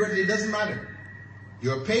did deliberately, it doesn't matter.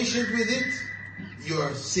 You're patient with it,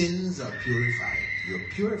 your sins are purified. You're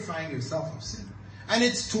purifying yourself of sin. And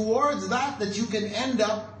it's towards that that you can end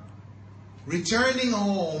up returning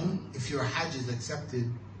home, if your Hajj is accepted,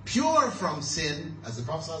 pure from sin, as the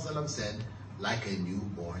Prophet ﷺ said, like a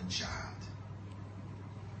newborn child.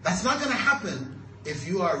 That's not going to happen if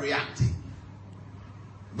you are reacting.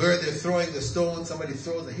 Where they're throwing the stone, somebody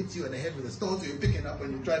throws and hits you in the head with a stone, so you're picking up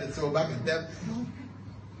and you try to throw back at them. No.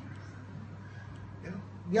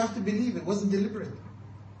 You have to believe it wasn't deliberate.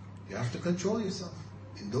 You have to control yourself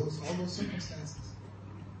in all those circumstances.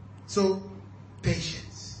 So,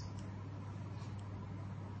 patience.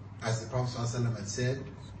 As the Prophet ﷺ had said,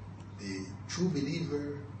 the true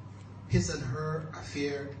believer, his and her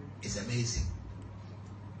affair is amazing.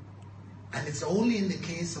 And it's only in the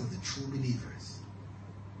case of the true believers.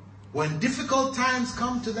 When difficult times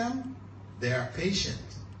come to them, they are patient,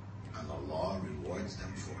 and Allah rewards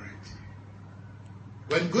them for it.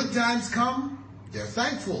 When good times come, they're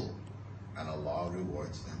thankful, and Allah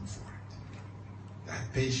rewards them for it.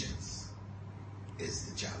 That patience is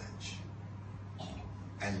the challenge.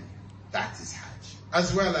 And that is Hajj.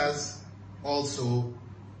 As well as also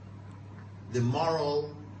the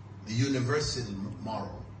moral, the universal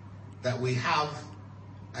moral, that we have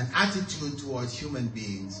an attitude towards human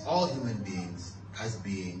beings, all human beings, as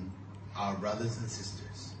being our brothers and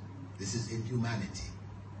sisters. This is in humanity.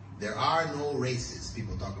 There are no races.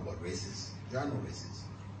 People talk about races. There are no races.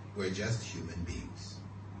 We're just human beings.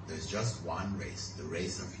 There's just one race, the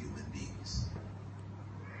race of human beings.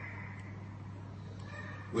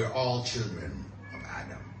 We're all children of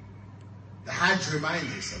Adam. The Hajj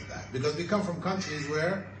reminds us of that, because we come from countries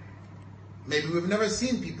where maybe we've never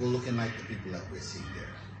seen people looking like the people that we're seeing there.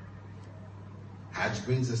 Hajj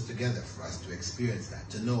brings us together for us to experience that,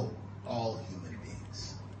 to know all human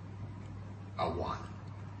beings are one.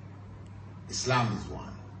 Islam is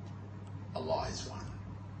one. Allah is one.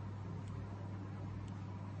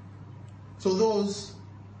 So those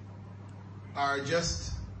are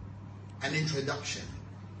just an introduction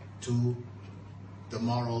to the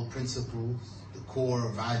moral principles, the core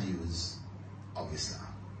values of Islam.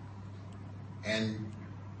 And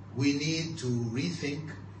we need to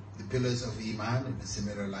rethink the pillars of Iman in a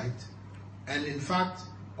similar light. And in fact,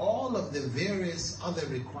 all of the various other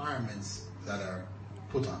requirements that are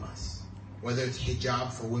put on us, whether it's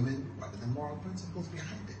hijab for women, what are the moral principles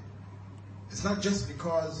behind it? It's not just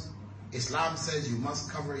because Islam says you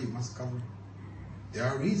must cover, you must cover. There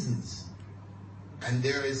are reasons. And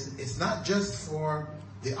it's not just for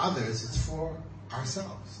the others, it's for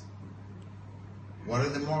ourselves. What are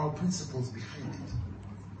the moral principles behind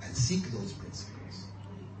it? And seek those principles.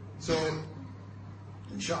 So,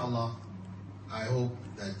 inshallah, I hope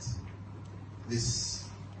that this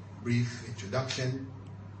brief introduction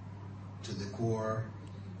to the core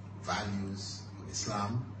values of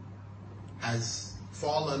Islam has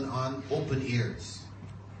fallen on open ears.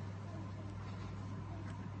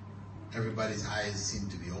 Everybody's eyes seem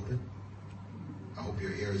to be open. I hope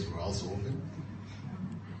your ears were also open.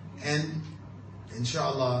 And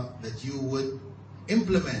inshallah, that you would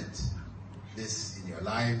implement this in your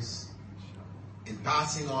lives, in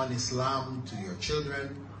passing on Islam to your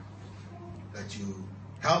children, that you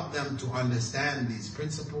help them to understand these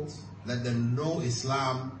principles, let them know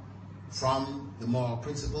Islam from the moral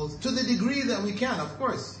principles, to the degree that we can. Of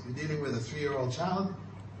course, you're dealing with a 3-year-old child,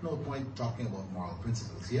 no point talking about moral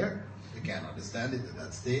principles here. They can't understand it at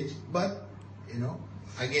that stage. But,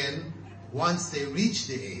 again, once they reach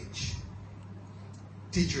the age,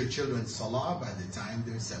 teach your children Salah by the time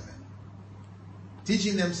they're 7.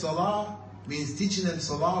 Teaching them Salah means teaching them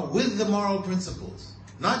Salah with the moral principles.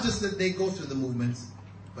 Not just that they go through the movements,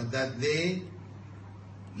 but that they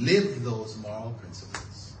live those moral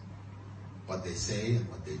principles. What they say and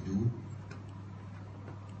what they do.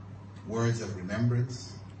 Words of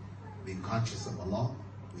remembrance, being conscious of Allah.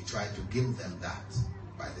 We try to give them that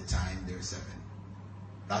by the time they're 7.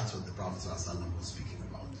 That's what the Prophet ﷺ was speaking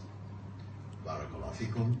about. Barakallahu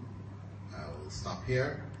fikum. we'll stop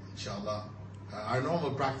here, inshallah. Our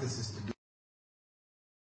normal practice is to do